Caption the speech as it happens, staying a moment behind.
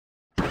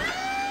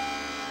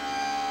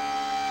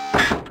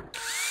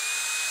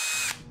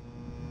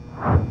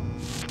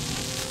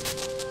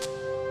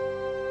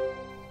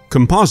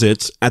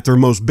Composites, at their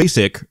most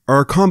basic, are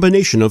a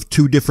combination of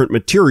two different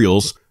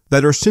materials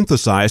that are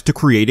synthesized to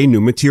create a new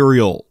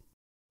material.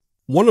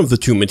 One of the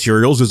two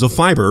materials is a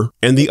fiber,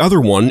 and the other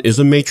one is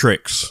a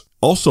matrix,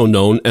 also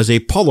known as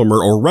a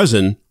polymer or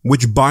resin,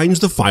 which binds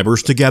the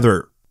fibers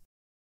together.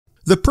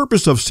 The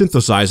purpose of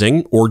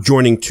synthesizing, or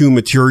joining two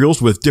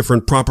materials with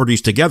different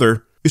properties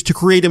together, is to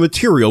create a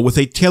material with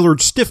a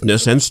tailored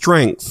stiffness and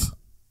strength.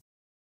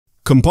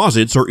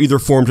 Composites are either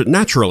formed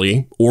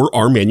naturally or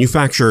are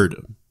manufactured.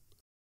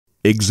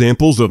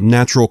 Examples of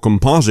natural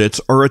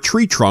composites are a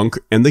tree trunk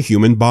and the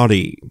human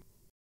body.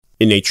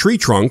 In a tree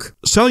trunk,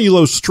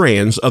 cellulose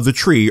strands of the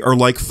tree are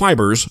like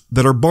fibers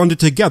that are bonded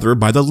together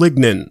by the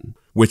lignin,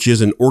 which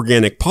is an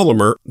organic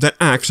polymer that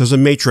acts as a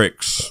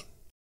matrix.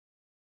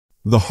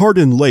 The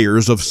hardened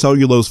layers of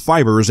cellulose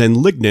fibers and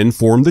lignin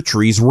form the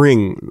tree's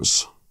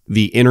rings.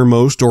 The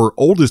innermost or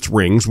oldest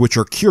rings, which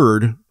are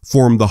cured,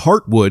 form the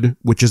heartwood,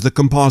 which is the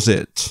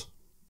composite.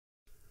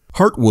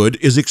 Heartwood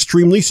is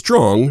extremely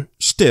strong,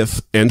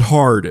 stiff, and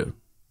hard.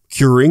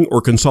 Curing or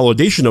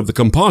consolidation of the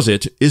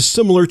composite is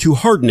similar to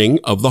hardening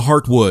of the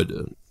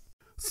heartwood.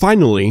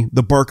 Finally,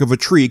 the bark of a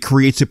tree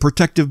creates a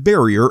protective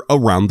barrier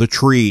around the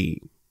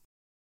tree.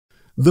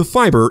 The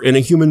fiber in a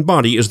human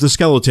body is the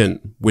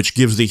skeleton, which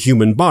gives the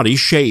human body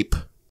shape.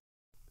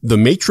 The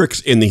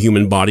matrix in the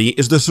human body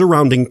is the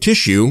surrounding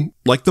tissue,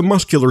 like the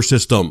muscular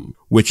system,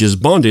 which is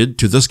bonded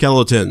to the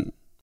skeleton.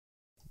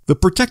 The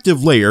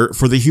protective layer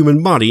for the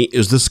human body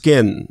is the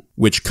skin,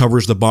 which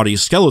covers the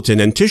body's skeleton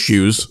and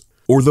tissues,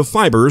 or the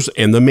fibers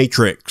and the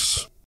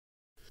matrix.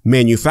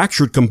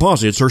 Manufactured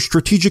composites are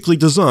strategically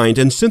designed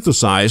and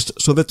synthesized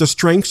so that the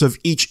strengths of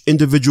each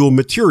individual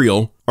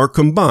material are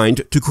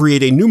combined to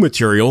create a new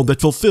material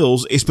that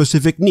fulfills a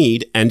specific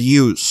need and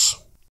use.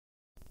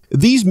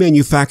 These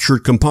manufactured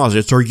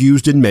composites are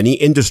used in many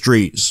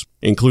industries,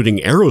 including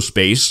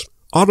aerospace,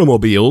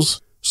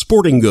 automobiles,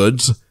 sporting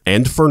goods,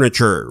 and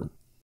furniture.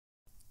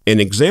 An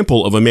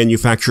example of a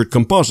manufactured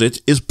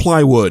composite is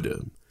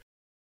plywood.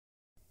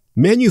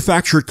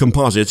 Manufactured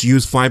composites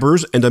use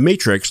fibers and a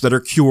matrix that are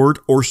cured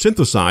or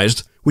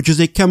synthesized, which is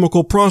a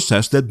chemical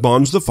process that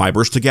bonds the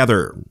fibers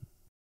together.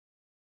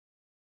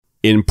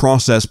 In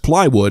processed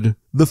plywood,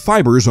 the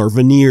fibers are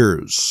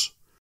veneers.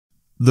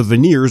 The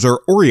veneers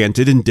are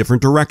oriented in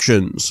different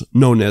directions,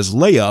 known as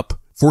layup,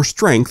 for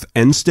strength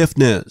and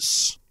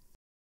stiffness.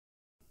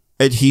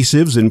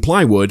 Adhesives in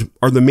plywood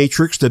are the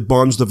matrix that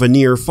bonds the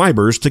veneer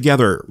fibers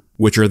together,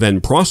 which are then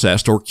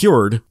processed or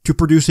cured to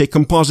produce a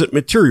composite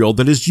material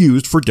that is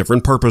used for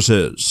different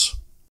purposes.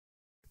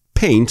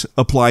 Paint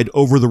applied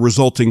over the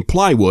resulting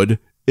plywood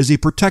is a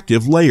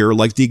protective layer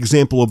like the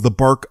example of the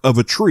bark of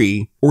a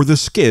tree or the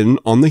skin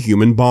on the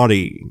human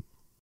body.